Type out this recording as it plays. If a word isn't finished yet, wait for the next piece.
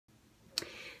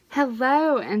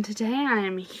Hello, and today I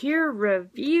am here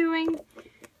reviewing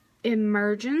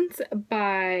Emergance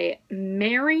by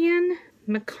Marian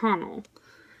McConnell.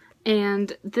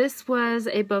 And this was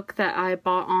a book that I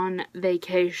bought on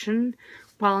vacation.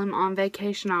 While I'm on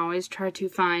vacation, I always try to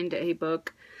find a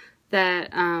book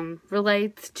that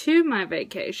relates to my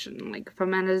vacation. Like if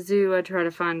I'm at a zoo, I try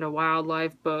to find a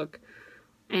wildlife book.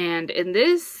 And in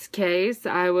this case,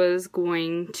 I was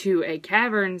going to a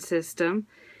cavern system.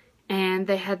 And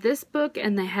they had this book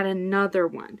and they had another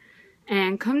one.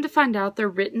 And come to find out, they're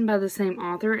written by the same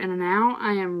author. And now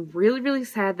I am really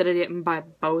sad that I didn't buy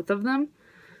both of them,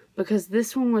 because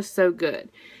this one was so good.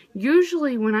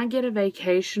 Usually when I get a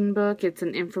vacation book, it's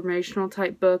an informational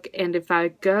type book. And if I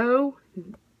go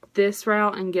this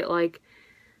route and get like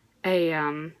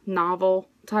a novel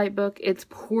type book, it's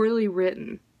poorly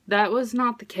written. That was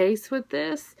not the case with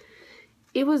this.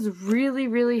 It was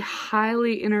really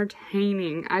highly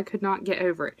entertaining. I could not get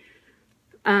over it.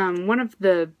 One of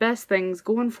the best things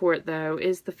going for it, though,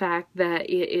 is the fact that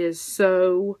it is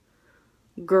so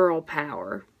girl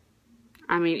power.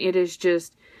 I mean, it is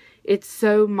just, it's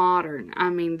so modern. I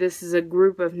mean, this is a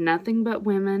group of nothing but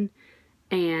women,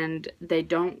 and they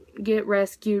don't get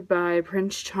rescued by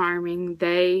Prince Charming.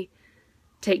 They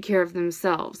take care of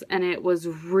themselves, and it was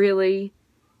really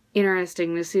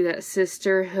interesting to see that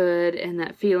sisterhood and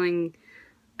that feeling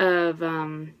of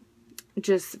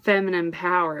just feminine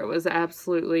power. It was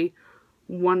absolutely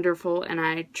wonderful, and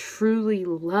I truly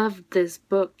loved this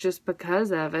book just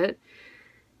because of it.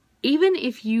 Even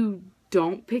if you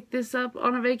don't pick this up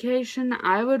on a vacation,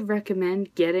 I would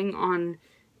recommend getting on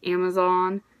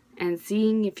Amazon and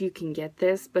seeing if you can get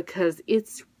this, because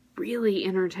it's really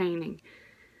entertaining.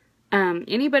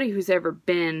 Anybody who's ever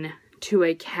been to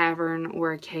a cavern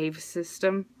or a cave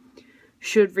system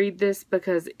should read this,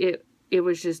 because it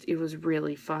was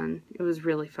really fun. It was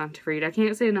really fun to read. I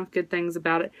can't say enough good things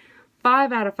about it.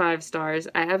 5 out of 5 stars.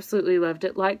 I absolutely loved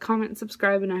it. Like, comment,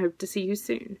 subscribe, and I hope to see you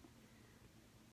soon.